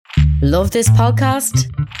Love this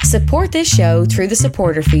podcast? Support this show through the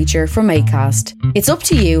supporter feature from Acast. It's up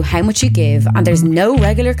to you how much you give and there's no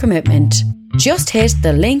regular commitment. Just hit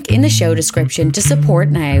the link in the show description to support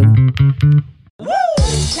now.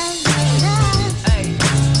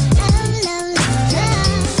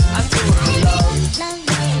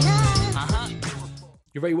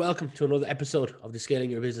 You're very welcome to another episode of the Scaling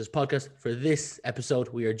Your Business podcast. For this episode,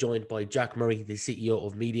 we are joined by Jack Murray, the CEO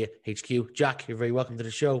of Media HQ. Jack, you're very welcome to the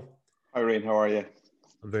show. Hi, Ryan. How are you?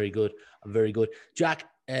 I'm very good. Jack,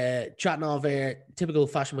 chatting off air, typical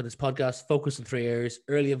fashion with this podcast, focus on 3 areas: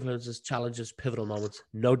 early influences, challenges, pivotal moments.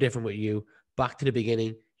 No different with you. Back to the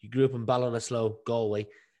beginning. You grew up in Ballinasloe, Galway.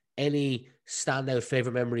 Any standout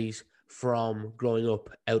favourite memories from growing up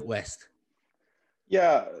out west?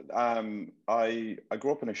 Yeah, I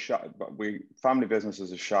grew up in a shop. Family business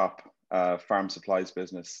is a shop, farm supplies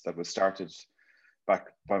business that was started back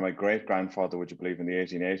by my great grandfather, would you believe, in the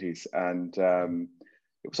 1880s, and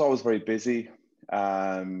it was always very busy.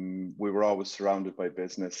 We were always surrounded by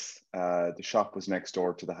business. The shop was next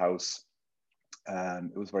door to the house.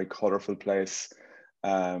 It was a very colourful place.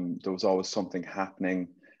 There was always something happening.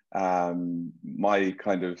 My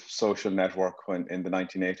kind of social network in the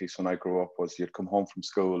 1980s, when I grew up, was you'd come home from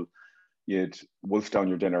school, you'd wolf down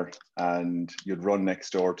your dinner, and you'd run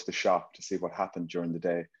next door to the shop to see what happened during the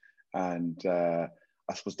day. And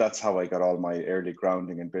I suppose that's how I got all my early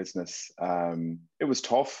grounding in business. It was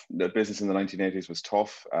tough. The business in the 1980s was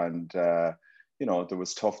tough, and there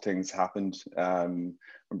was tough things happened. Remember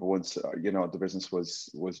once, the business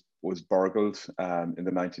was burgled in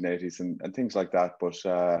the 1980s and things like that. But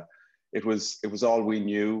it was all we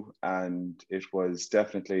knew, and it was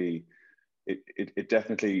definitely it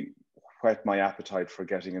definitely whet my appetite for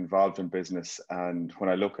getting involved in business. And when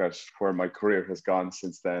I look at where my career has gone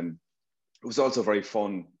since then, it was also very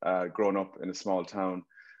fun growing up in a small town.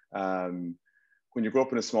 When you grow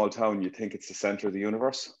up in a small town, you think it's the center of the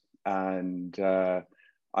universe. And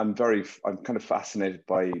I'm kind of fascinated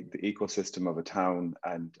by the ecosystem of a town,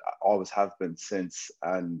 and I always have been since.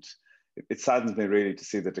 And it saddens me really to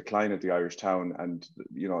see the decline of the Irish town. And,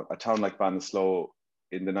 a town like Ballinasloe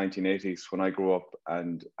in the 1980s, when I grew up,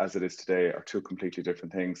 and as it is today, are two completely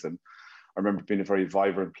different things. And I remember it being a very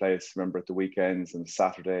vibrant place. I remember at the weekends and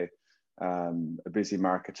Saturday, a busy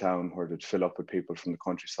market town where it'd fill up with people from the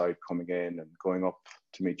countryside coming in and going up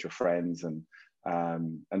to meet your friends, and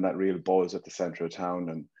that real buzz at the center of town.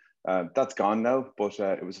 And that's gone now, but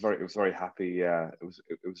it was very happy. It was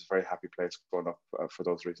a very happy place growing up for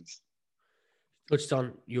those reasons. Touched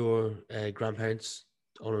on your grandparents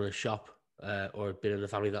owning a shop or been in the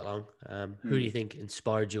family that long. Who do you think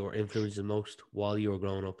inspired you or influenced you the most while you were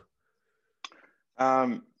growing up?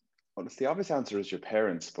 Well, the obvious answer is your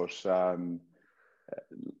parents, but I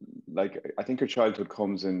think your childhood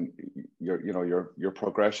comes in your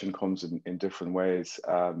progression comes in different ways.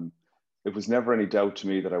 It was never any doubt to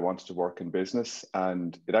me that I wanted to work in business,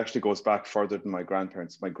 and it actually goes back further than my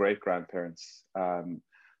grandparents, my great grandparents.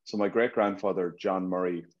 So my great grandfather John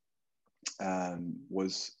Murray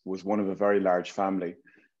was one of a very large family,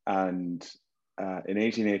 and in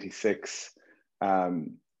 1886.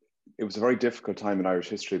 It was a very difficult time in Irish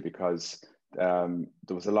history because there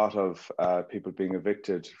was a lot of people being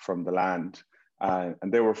evicted from the land,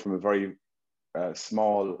 and they were from a very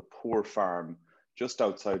small, poor farm just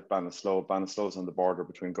outside Ballinasloe. Ballinasloe is on the border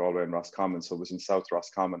between Galway and Roscommon, so it was in South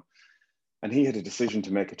Roscommon. And he had a decision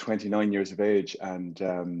to make at 29 years of age, and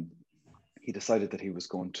he decided that he was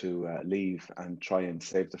going to leave and try and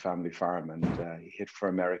save the family farm, and he hit for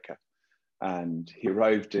America. And he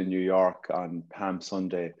arrived in New York on Palm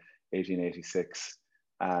Sunday, 1886,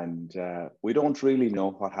 and we don't really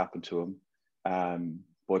know what happened to him,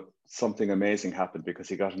 but something amazing happened, because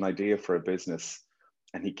he got an idea for a business,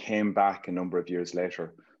 and he came back a number of years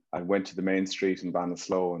later and went to the main street in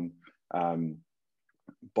Ballinasloe and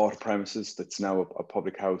bought a premises that's now a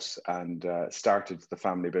public house, and started the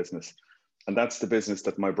family business. And that's the business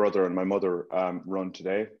that my brother and my mother run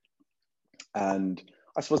today. And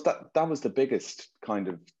I suppose that was the biggest kind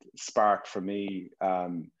of spark for me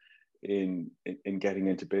in getting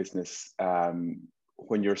into business.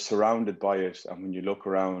 When you're surrounded by it, and when you look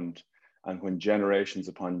around, and when generations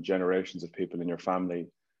upon generations of people in your family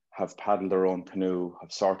have paddled their own canoe,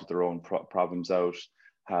 have sorted their own problems out,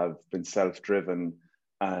 have been self-driven,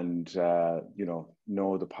 and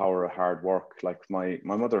know the power of hard work. Like my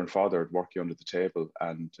mother and father would work you under the table,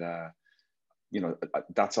 and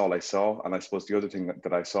that's all I saw. And I suppose the other thing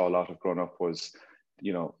that I saw a lot of growing up was,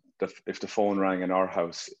 if the phone rang in our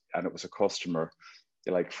house and it was a customer,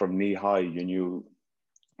 like from knee high, you knew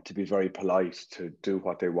to be very polite, to do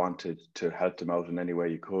what they wanted, to help them out in any way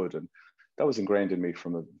you could. And that was ingrained in me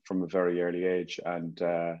from a very early age, and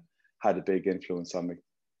had a big influence on me.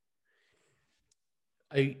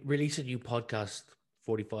 I release a new podcast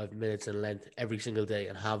 45 minutes in length every single day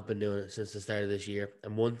and have been doing it since the start of this year.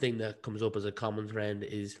 And one thing that comes up as a common trend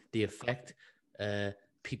is the effect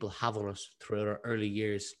people have on us throughout our early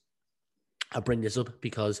years. I bring this up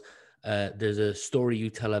because there's a story you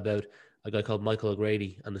tell about a guy called Michael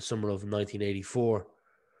O'Grady and the summer of 1984.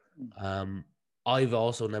 I've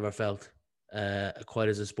also never felt quite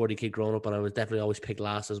as a sporty kid growing up, and I was definitely always picked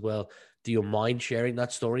last as well. Do you mind sharing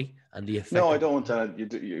that story and the effect? No, I don't.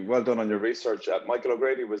 You well done on your research. Michael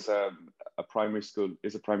O'Grady was a primary school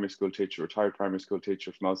teacher, retired primary school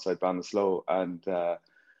teacher from outside Ballinasloe, and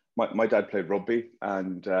my dad played rugby,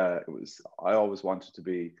 and I always wanted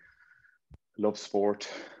to love sport,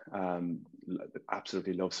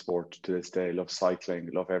 absolutely love sport to this day. Love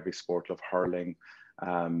cycling, love every sport, love hurling,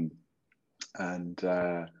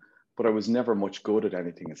 but I was never much good at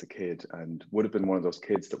anything as a kid, and would have been one of those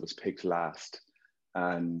kids that was picked last.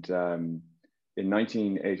 And in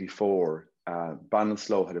 1984,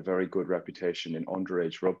 Ballinasloe had a very good reputation in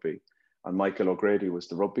underage rugby, and Michael O'Grady was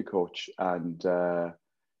the rugby coach, and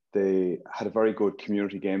they had a very good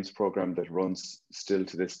community games program that runs still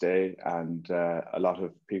to this day. And a lot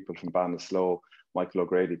of people from Ballinasloe, Michael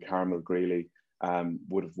O'Grady, Carmel Greeley,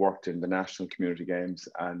 would have worked in the national community games.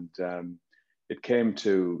 And it came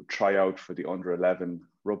to try out for the under 11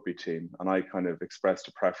 rugby team, and I kind of expressed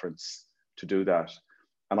a preference to do that.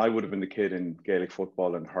 And I would have been the kid in Gaelic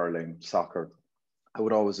football and hurling, soccer. I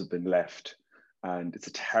would always have been left. And it's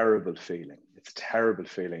a terrible feeling. It's a terrible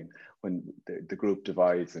feeling when the group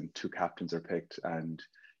divides and two captains are picked, and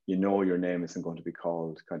you know your name isn't going to be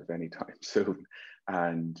called kind of anytime soon.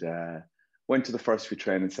 And went to the first few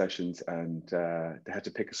training sessions, and they had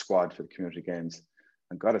to pick a squad for the community games,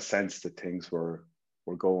 and got a sense that things were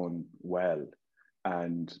going well.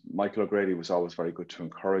 And Michael O'Grady was always very good to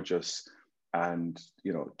encourage us and,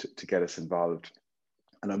 you know, to get us involved.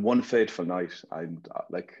 And on one fateful night, I'm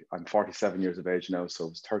 47 years of age now, so it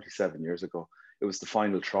was 37 years ago. It was the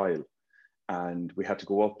final trial, and we had to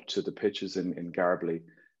go up to the pitches in Garbally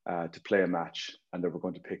to play a match, and they were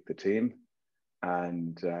going to pick the team.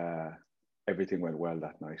 And everything went well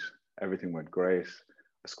that night. Everything went great.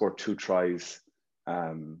 I scored 2 tries.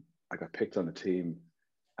 I got picked on the team,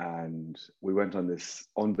 and we went on this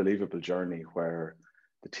unbelievable journey where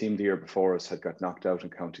the team the year before us had got knocked out in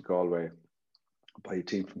County Galway by a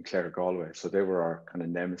team from Clare Galway. So they were our kind of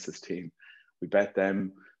nemesis team. We bet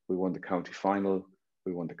them, we won the county final,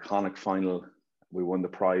 we won the Connacht final, we won the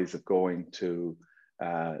prize of going to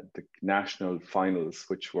the national finals,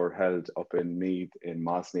 which were held up in Meath in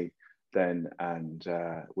Mosney then. And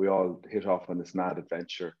we all hit off on this mad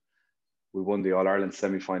adventure. We won the All-Ireland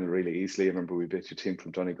semi-final really easily. I remember we beat your team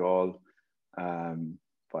from Donegal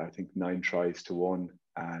by I think 9 tries to 1.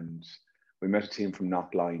 And we met a team from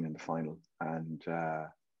Knockline in the final, and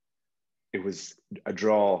it was a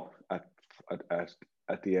draw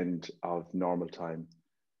at the end of normal time,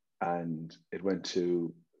 and it went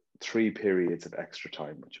to 3 periods of extra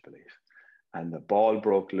time, would you believe? And the ball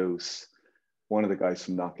broke loose. One of the guys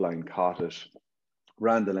from Knockline caught it,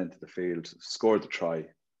 ran the length of the field, scored the try,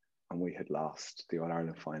 and we had lost the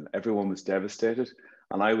All-Ireland final. Everyone was devastated,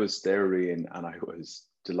 and I was there, Ian, and I was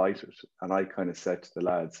delighted. And I kind of said to the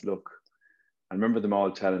lads, look, I remember them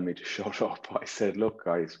all telling me to shut up. I said, look,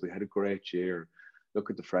 guys, we had a great year. Look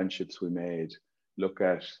at the friendships we made. Look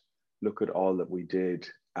at all that we did.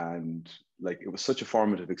 And like, it was such a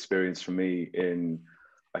formative experience for me in,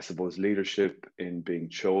 I suppose, leadership, in being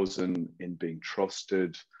chosen, in being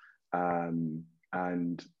trusted. And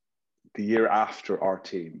the year after our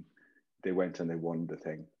team, they went and they won the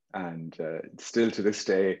thing. And still to this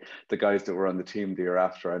day, the guys that were on the team the year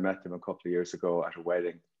after, I met them a couple of years ago at a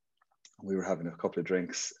wedding. We were having a couple of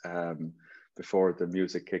drinks before the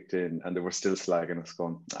music kicked in, and they were still slagging us,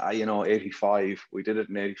 going, 85, we did it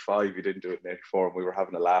in 85, you didn't do it in 84. And we were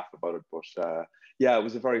having a laugh about it. But yeah, it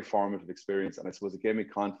was a very formative experience. And I suppose it gave me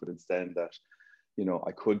confidence then that, you know,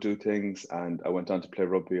 I could do things. And I went on to play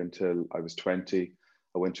rugby until I was 20.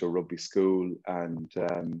 I went to a rugby school, and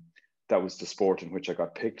that was the sport in which I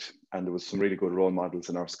got picked. And there was some really good role models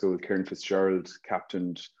in our school. Kieran Fitzgerald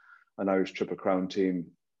captained an Irish Triple Crown team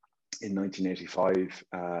in 1985.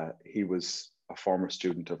 He was a former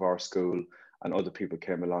student of our school, and other people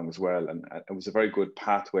came along as well. And it was a very good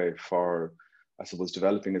pathway for, I suppose,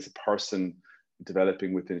 developing as a person,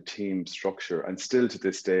 developing within a team structure. And still to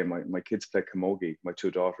this day, my kids play camogie, my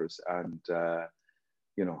 2 daughters. And,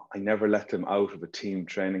 you know, I never let them out of a team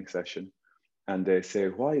training session. And they say,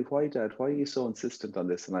 why, Dad? Why are you so insistent on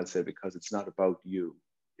this? And I say, because it's not about you.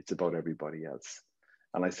 It's about everybody else.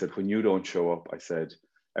 And I said, when you don't show up, I said,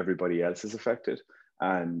 everybody else is affected.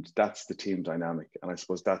 And that's the team dynamic. And I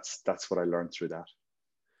suppose that's what I learned through that.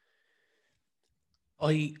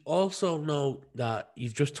 I also know that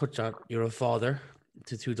you've just touched on you're a father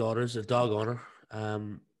to 2 daughters, a dog owner.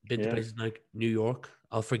 Been to Yeah. places like New York.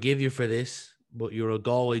 I'll forgive you for this, but you're a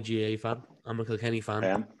Galway GA fan. I'm a Kilkenny fan. I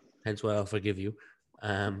am. Hence why I'll forgive you.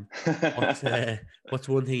 What's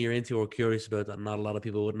one thing you're into or curious about that not a lot of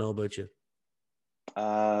people would know about you?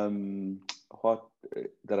 What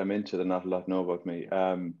that I'm into that not a lot know about me.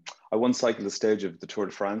 I once cycled the stage of the Tour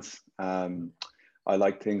de France. I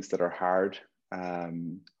like things that are hard.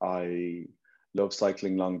 I love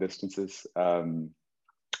cycling long distances.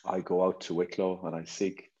 I go out to Wicklow and I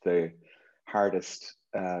seek the hardest,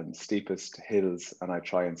 steepest hills, and I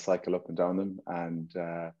try and cycle up and down them. And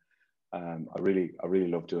I really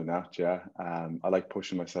love doing that. Yeah, I like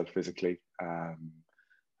pushing myself physically. I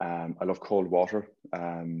love cold water.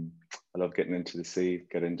 I love getting into the sea,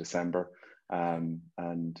 get in December. And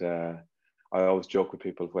I always joke with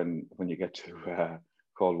people when you get to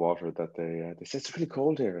cold water that they say it's really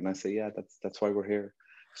cold here, and I say, yeah, that's why we're here.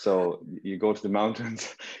 So you go to the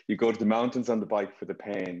mountains, you go to the mountains on the bike for the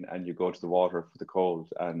pain, and you go to the water for the cold,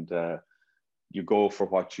 and you go for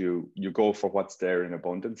what's there in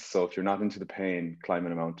abundance. So if you're not into the pain,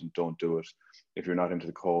 climbing a mountain, don't do it. If you're not into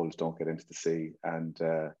the cold, don't get into the sea. And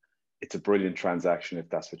it's a brilliant transaction if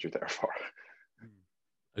that's what you're there for.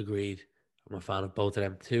 Agreed. I'm a fan of both of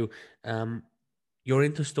them too. You're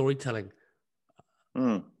into storytelling.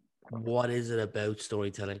 What is it about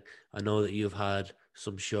storytelling? I know that you've had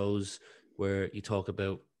some shows where you talk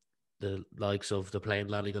about the likes of the Plain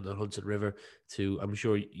Landing on the Hudson River to, I'm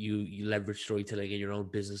sure you leverage storytelling in your own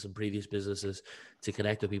business and previous businesses to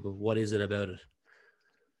connect with people. What is it about it?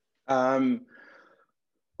 Well,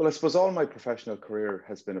 I suppose all my professional career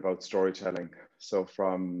has been about storytelling. So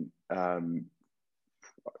from when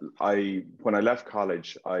I left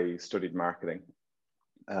college, I studied marketing.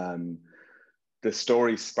 The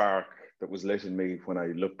story spark that was lit in me when I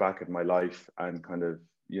look back at my life and kind of,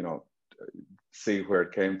 see where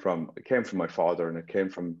it came from my father, and it came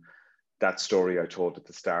from that story I told at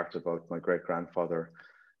the start about my great-grandfather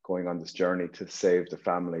going on this journey to save the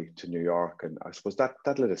family to New York. And I suppose that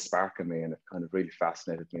lit a spark in me, and it kind of really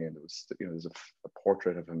fascinated me. And there was, there's a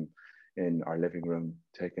portrait of him in our living room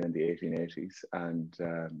taken in the 1880s. And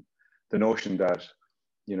the notion that,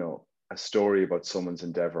 a story about someone's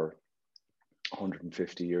endeavor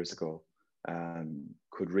 150 years ago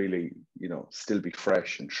could really, still be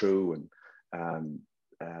fresh and true and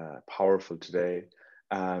powerful today.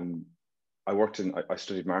 I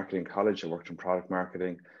studied marketing in college. I worked in product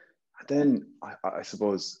marketing. And then I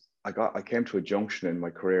suppose I came to a junction in my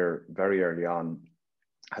career very early on.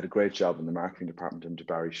 I had a great job in the marketing department in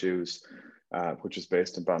DeBarry Shoes, which is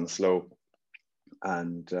based in Ballinasloe.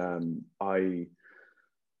 And I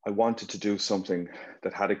wanted to do something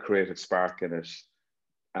that had a creative spark in it.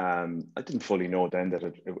 I didn't fully know then that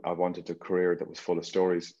I wanted a career that was full of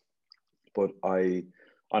stories. But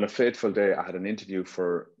on a fateful day, I had an interview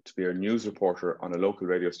to be a news reporter on a local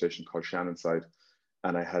radio station called Shannonside.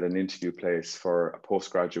 And I had an interview place for a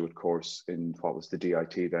postgraduate course in what was the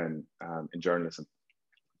DIT then, in journalism.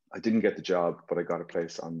 I didn't get the job, but I got a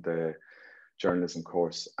place on the journalism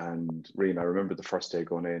course. And Rian, I remember the first day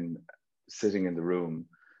going in, sitting in the room,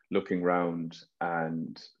 looking round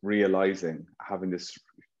and realizing, having this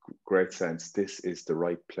great sense, this is the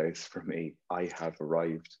right place for me. I have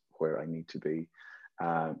arrived where I need to be.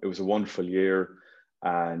 It was a wonderful year,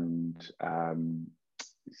 and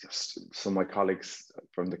some of my colleagues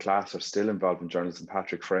from the class are still involved in journalism.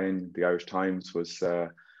 Patrick Frayne, the Irish Times, was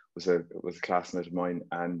a classmate of mine,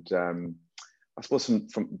 and I suppose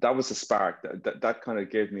from that was a spark that kind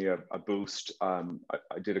of gave me a boost. I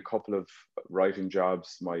did a couple of writing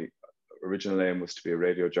jobs. My original aim was to be a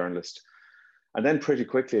radio journalist, and then pretty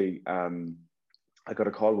quickly I got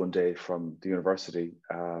a call one day from the university,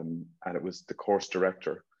 and it was the course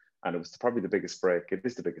director, and it was probably the biggest break. It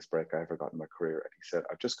is the biggest break I ever got in my career. And he said,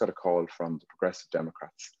 "I've just got a call from the Progressive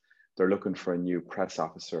Democrats. They're looking for a new press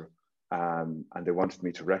officer. And they wanted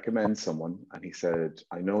me to recommend someone." And he said,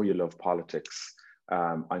 "I know you love politics.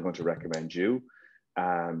 I'm going to recommend you.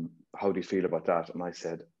 How do you feel about that?" And I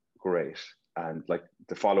said, "Great." And like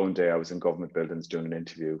the following day, I was in government buildings doing an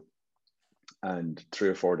interview. And 3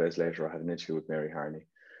 or 4 days later, I had an interview with Mary Harney,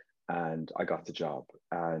 and I got the job.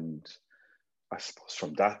 And I suppose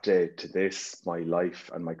from that day to this, my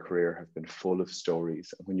life and my career have been full of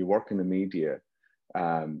stories. And when you work in the media,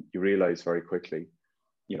 you realize very quickly,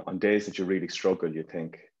 on days that you really struggle, you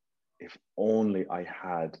think, if only I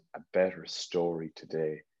had a better story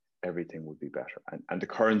today, everything would be better. And the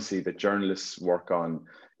currency that journalists work on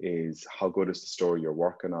is how good is the story you're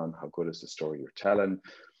working on, how good is the story you're telling.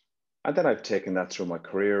 And then I've taken that through my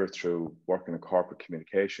career, through working in corporate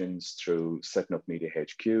communications, through setting up Media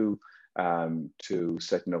HQ, to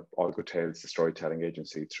setting up All Good Tales, the storytelling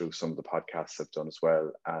agency, through some of the podcasts I've done as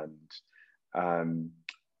well. And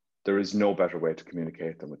there is no better way to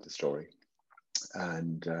communicate than with the story.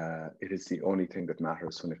 And it is the only thing that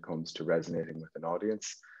matters when it comes to resonating with an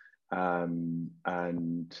audience.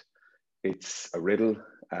 And it's a riddle.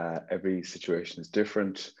 Every situation is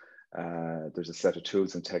different. There's a set of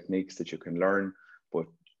tools and techniques that you can learn, but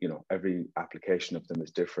every application of them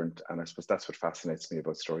is different. And I suppose that's what fascinates me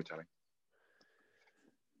about storytelling.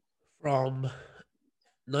 From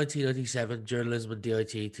 1997, journalism and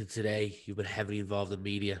DIT, to today, you've been heavily involved in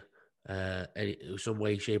media, in some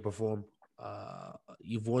way, shape, or form.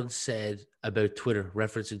 You've once said about Twitter,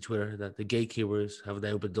 referencing Twitter, that the gatekeepers have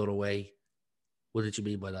now been done away. What did you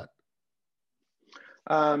mean by that?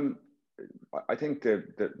 I think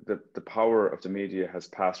the power of the media has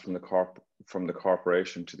passed from the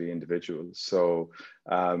corporation to the individual. So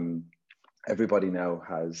everybody now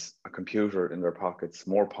has a computer in their pockets,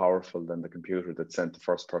 more powerful than the computer that sent the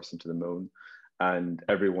first person to the moon, and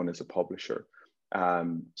everyone is a publisher.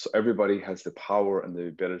 So everybody has the power and the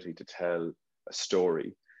ability to tell a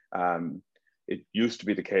story. It used to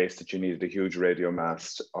be the case that you needed a huge radio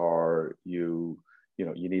mast, or you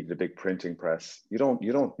needed a big printing press. You don't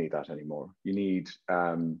need that anymore. You need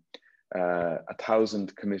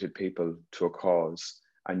 1,000 committed people to a cause,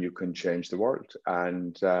 and you can change the world.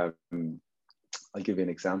 And I'll give you an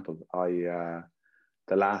example. The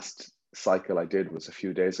last cycle I did was a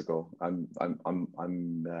few days ago. I'm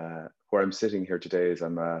where I'm sitting here today is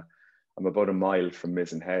I'm about a mile from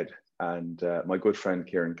Mizen Head, and my good friend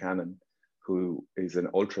Kieran Cannon, who is an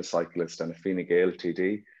ultra cyclist and a Fine Gael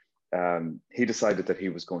TD, he decided that he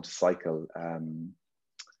was going to cycle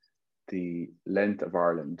the length of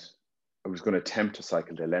Ireland. I was going to attempt to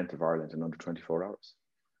cycle the length of Ireland in under 24 hours.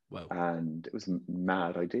 Wow. And it was a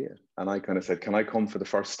mad idea. And I kind of said, can I come for the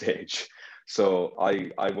first stage? So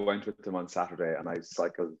I went with them on Saturday, and I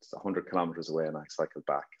cycled 100 kilometers away, and I cycled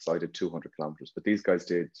back. So I did 200 kilometers, but these guys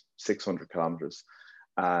did 600 kilometers.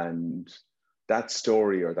 And that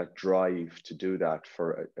story, or that drive to do that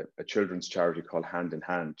for a children's charity called Hand in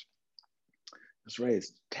Hand, has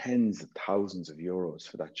raised tens of thousands of euros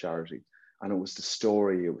for that charity. And it was the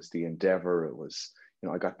story, it was the endeavor, it was,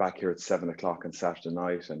 I got back here at 7 o'clock on Saturday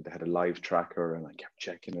night, and they had a live tracker, and I kept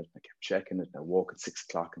checking it. And I woke at 6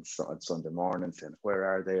 o'clock on Sunday morning saying, where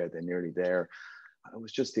are they? Are they nearly there? And it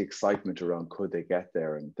was just the excitement around, could they get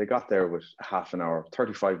there? And they got there with half an hour,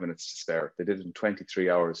 35 minutes to spare. They did it in 23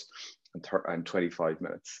 hours and 25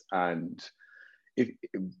 minutes. And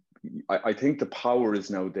I think the power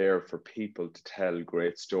is now there for people to tell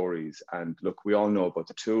great stories. And look, we all know about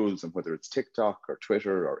the tools, and whether it's TikTok or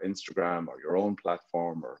Twitter or Instagram or your own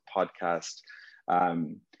platform or podcast,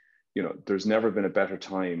 there's never been a better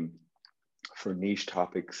time for niche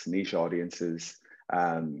topics, niche audiences,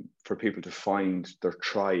 for people to find their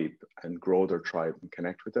tribe and grow their tribe and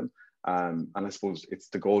connect with them. And I suppose it's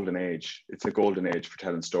the golden age. It's a golden age for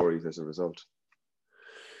telling stories as a result.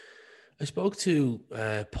 I spoke to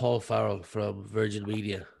Paul Farrell from Virgin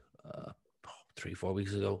Media 3-4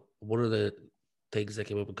 weeks ago. One of the things that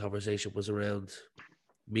came up in conversation was around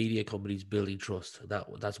media companies building trust.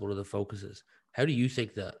 That's one of the focuses. How do you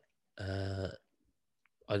think that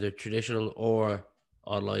either traditional or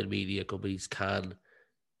online media companies can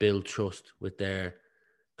build trust with their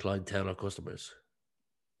clientele or customers?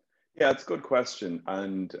 Yeah, it's a good question.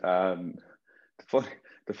 And the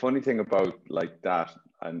funny thing about that,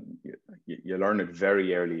 and you learn it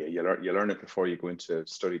very early. You learn it before you go into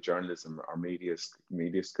study journalism or media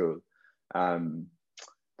school. The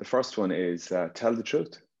first one is tell the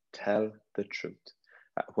truth. Tell the truth.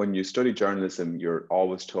 When you study journalism, you're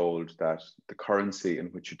always told that the currency in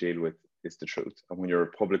which you deal with is the truth. And when you're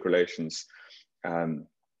public relations, the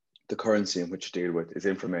currency in which you deal with is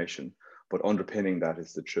information, but underpinning that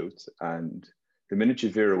is the truth. And the minute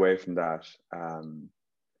you veer away from that,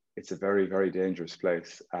 it's a very, very dangerous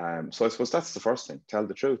place. So I suppose that's the first thing, tell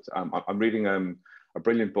the truth. I'm reading a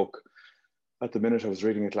brilliant book at the minute. I was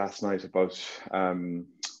reading it last night about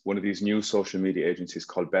one of these new social media agencies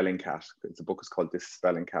called Bellingcat. The book is called This is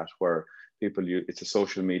Bellingcat, where it's a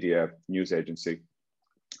social media news agency.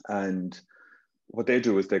 And what they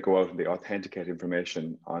do is they go out and they authenticate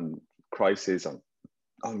information on crises, on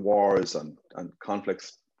wars, on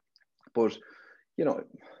conflicts. But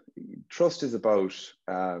trust is about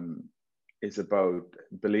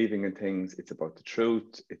believing in things. It's about the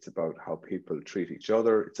truth. It's about how people treat each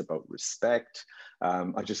other. It's about respect.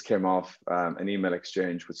 I just came off an email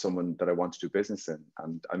exchange with someone that I want to do business in,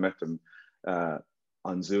 and I met them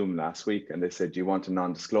on Zoom last week, and they said, "Do you want a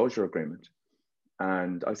non-disclosure agreement?"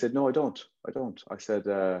 And I said, "No, I don't. I said,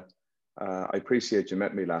 I appreciate you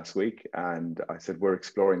met me last week, and I said, we're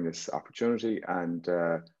exploring this opportunity, and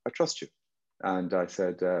I trust you." And I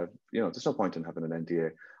said, there's no point in having an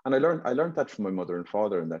NDA. And I learned that from my mother and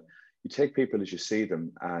father, and that you take people as you see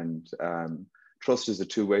them, and trust is a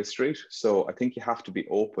two-way street. So I think you have to be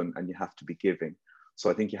open and you have to be giving. So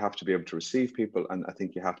I think you have to be able to receive people, and I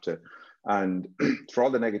think you have to, and for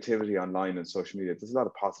all the negativity online and social media, there's a lot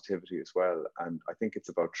of positivity as well. And I think it's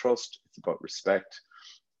about trust, it's about respect,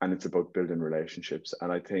 and it's about building relationships.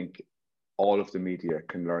 And I think all of the media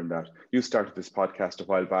can learn that. You started this podcast a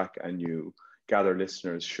while back, and you gather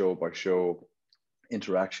listeners show by show,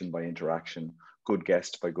 interaction by interaction, good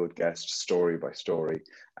guest by good guest, story by story.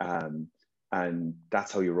 And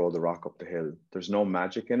that's how you roll the rock up the hill. There's no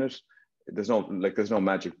magic in it. There's no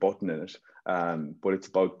magic button in it. But it's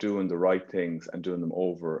about doing the right things and doing them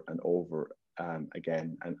over and over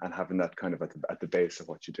again, and having that kind of at the base of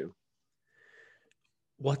what you do.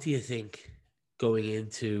 What do you think going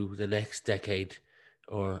into the next decade,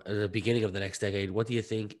 or at the beginning of the next decade, what do you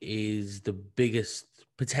think is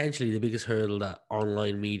potentially the biggest hurdle that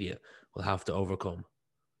online media will have to overcome?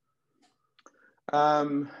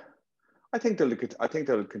 I think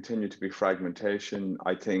there'll continue to be fragmentation.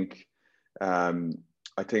 I think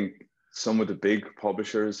some of the big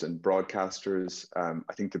publishers and broadcasters,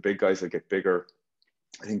 I think the big guys will get bigger.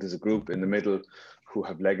 I think there's a group in the middle who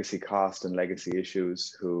have legacy cost and legacy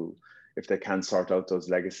issues, who, if they can't sort out those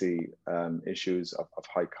legacy issues of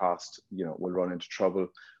high cost, will run into trouble.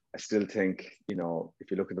 I still think,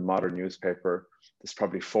 if you look at the modern newspaper, there's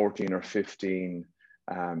probably 14 or 15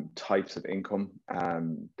 types of income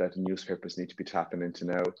that newspapers need to be tapping into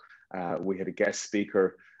now. We had a guest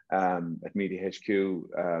speaker at Media HQ.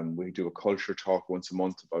 We do a culture talk once a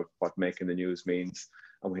month about what making the news means.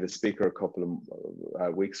 And we had a speaker a couple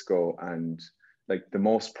of weeks ago, and like the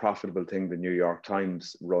most profitable thing the New York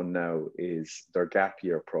Times run now is their gap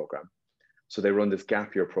year program. So they run this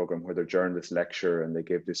gap year program where their journalists lecture, and they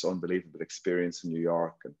give this unbelievable experience in New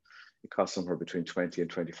York, and it costs somewhere between $20,000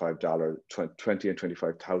 and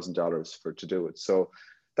 $25,000 to do it. So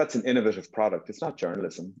that's an innovative product. It's not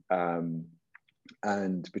journalism. And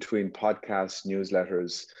between podcasts,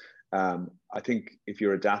 newsletters, I think if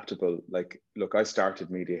you're adaptable, look, I started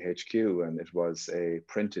Media HQ, and it was a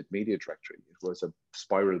printed media directory. It was a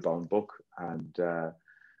spiral bound book, and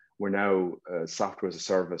we're now a software as a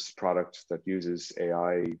service product that uses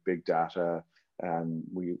AI, big data, and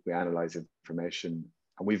we analyze information.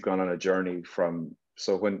 And we've gone on a journey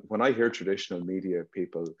so when I hear traditional media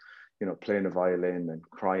people, playing a violin and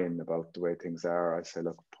crying about the way things are, I say,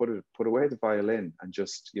 look, put away the violin and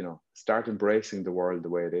just, start embracing the world the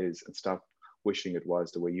way it is, and stop wishing it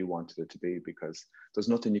was the way you wanted it to be, because there's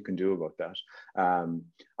nothing you can do about that. And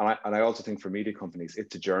I also think for media companies,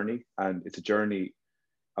 it's a journey, and it's a journey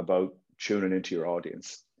about tuning into your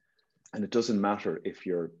audience. And it doesn't matter if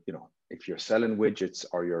you're selling widgets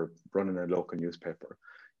or you're running a local newspaper.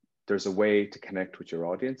 There's a way to connect with your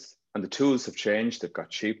audience, and the tools have changed. They've got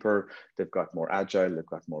cheaper, they've got more agile, they've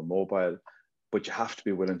got more mobile, but you have to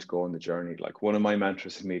be willing to go on the journey. Like, one of my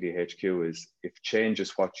mantras in Media HQ is, if change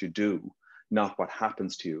is what you do, not what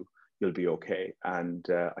happens to you, you'll be okay. And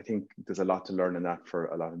I think there's a lot to learn in that for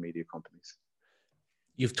a lot of media companies.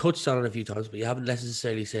 You've touched on it a few times, but you haven't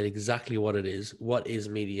necessarily said exactly what it is. What is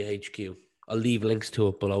Media HQ? I'll leave links to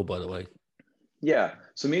it below, by the way. Yeah,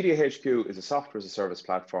 so Media HQ is a software as a service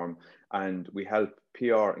platform, and we help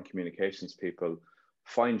PR and communications people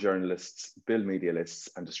find journalists, build media lists,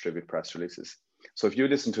 and distribute press releases. So if you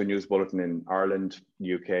listen to a news bulletin in Ireland,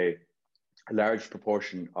 UK, a large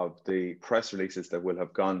proportion of the press releases that will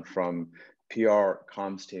have gone from PR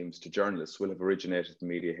comms teams to journalists will have originated in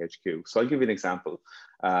Media HQ. So I'll give you an example.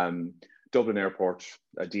 Dublin Airport,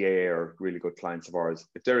 DAA are really good clients of ours.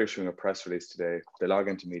 If they're issuing a press release today, they log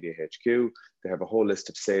into Media HQ, they have a whole list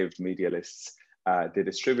of saved media lists. They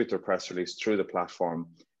distribute their press release through the platform.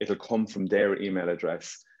 It'll come from their email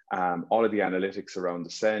address. All of the analytics around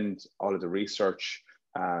the send, all of the research,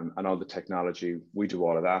 and all the technology, we do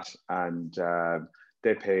all of that. And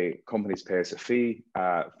companies pay us a fee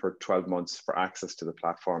for 12 months for access to the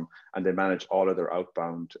platform, and they manage all of their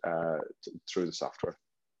outbound through the software.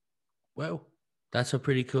 Wow. That's a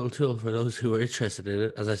pretty cool tool for those who are interested in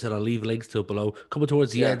it. As I said, I'll leave links to it below. Coming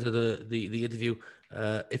towards the end of the interview,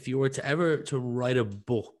 if you were to ever to write a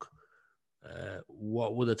book,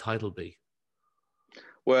 what would the title be?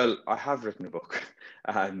 Well, I have written a book,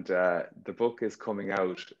 and the book is coming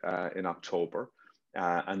out in October.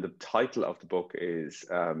 And the title of the book is,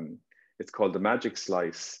 it's called The Magic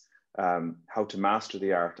Slice, How to Master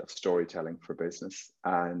the Art of Storytelling for Business.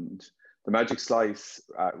 And the Magic Slice,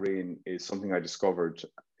 Rian, is something I discovered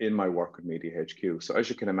in my work with Media HQ. So as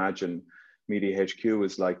you can imagine, Media HQ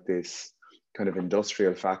is like this kind of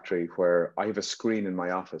industrial factory where I have a screen in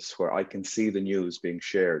my office where I can see the news being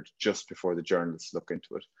shared just before the journalists look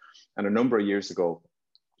into it. And a number of years ago,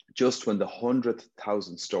 just when the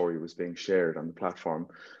 100,000th story was being shared on the platform,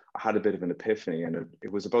 I had a bit of an epiphany, and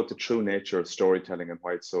it was about the true nature of storytelling and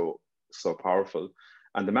why it's so powerful.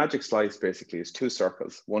 And the Magic Slice basically is two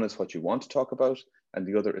circles. One is what you want to talk about, and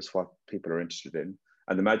the other is what people are interested in.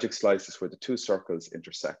 And the Magic Slice is where the two circles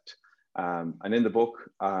intersect. And in the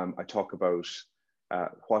book, I talk about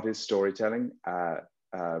what is storytelling,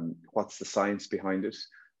 what's the science behind it,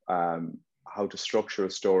 how to structure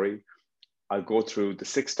a story. I'll go through the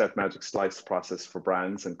 6-step Magic Slice process for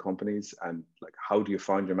brands and companies, and like how do you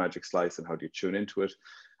find your Magic Slice and how do you tune into it.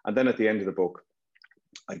 And then at the end of the book,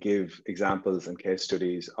 I give examples and case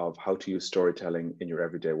studies of how to use storytelling in your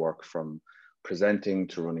everyday work, from presenting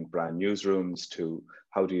to running brand newsrooms to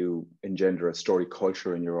how do you engender a story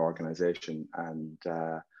culture in your organization. And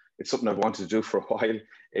it's something I've wanted to do for a while.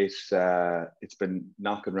 It's been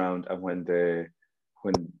knocking around, and when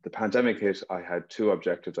the pandemic hit, I had two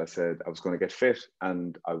objectives. I said I was going to get fit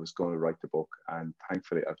and I was going to write the book, and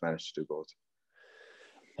thankfully I've managed to do both.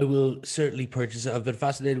 I will certainly purchase it. I've been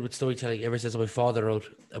fascinated with storytelling ever since my father wrote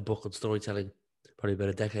a book on storytelling, probably about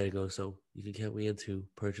a decade ago. So you can count me in to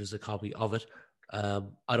purchase a copy of it.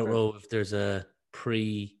 I don't know if there's a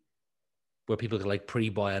where people can like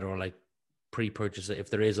pre-buy it or like pre-purchase it. If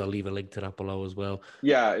there is, I'll leave a link to that below as well.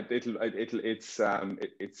 Yeah,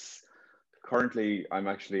 it's currently, I'm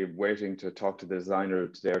actually waiting to talk to the designer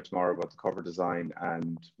today or tomorrow about the cover design,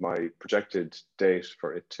 and my projected date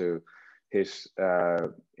for it to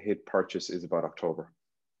hit purchase is about October.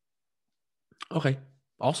 Okay,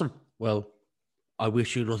 awesome. Well, I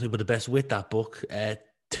wish you nothing but the best with that book.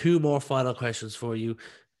 Two more final questions for you,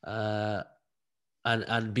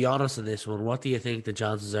 and be honest in this one. What do you think the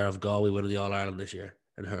chances are of Galway winning the All Ireland this year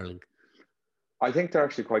in hurling? I think they're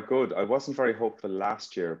actually quite good. I wasn't very hopeful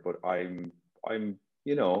last year, but I'm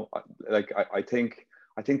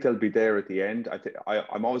I think they'll be there at the end.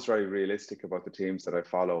 I'm always very realistic about the teams that I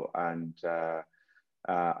follow, and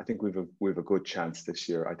I think we've a good chance this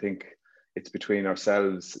year. I think it's between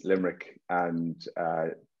ourselves, Limerick, and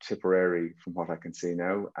Tipperary, from what I can see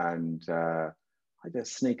now, and I get a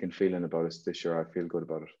sneaking feeling about us this year. I feel good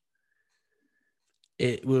about it.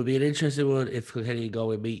 It will be an interesting one if Kilkenny and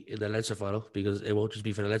Galway meet in the Leinster final, because it won't just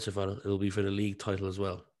be for the Leinster final; it will be for the league title as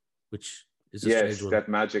well, which is a strange one. That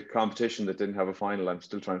magic competition that didn't have a final. I'm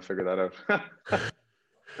still trying to figure that out.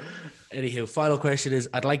 Anywho, final question is: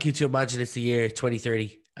 I'd like you to imagine it's the year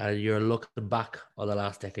 2030, and you're looking back on the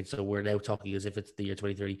last decade. So we're now talking as if it's the year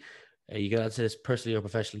 2030. You can answer this personally or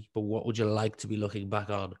professionally, but what would you like to be looking back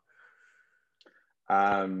on?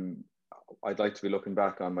 I'd like to be looking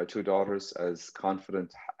back on my two daughters as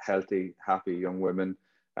confident, healthy, happy young women,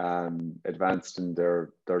 advanced in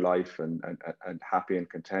their life and happy and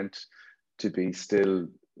content, to be still,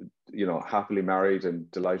 happily married and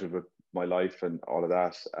delighted with my life and all of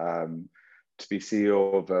that. To be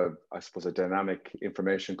CEO of a dynamic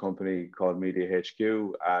information company called Media HQ,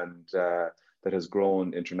 and that has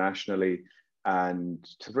grown internationally, and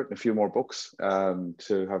to have written a few more books,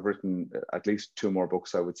 to have written at least 2 more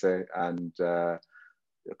books, I would say. And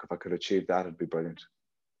if I could achieve that, it'd be brilliant.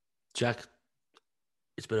 Jack,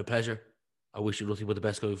 it's been a pleasure. I wish you nothing but the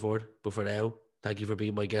best going forward. But for now, thank you for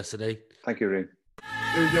being my guest today. Thank you, Rian.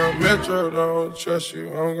 If young Metro don't trust you,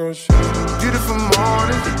 I'm gonna shoot you. Beautiful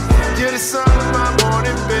morning, you're the sun of my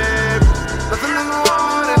morning, baby.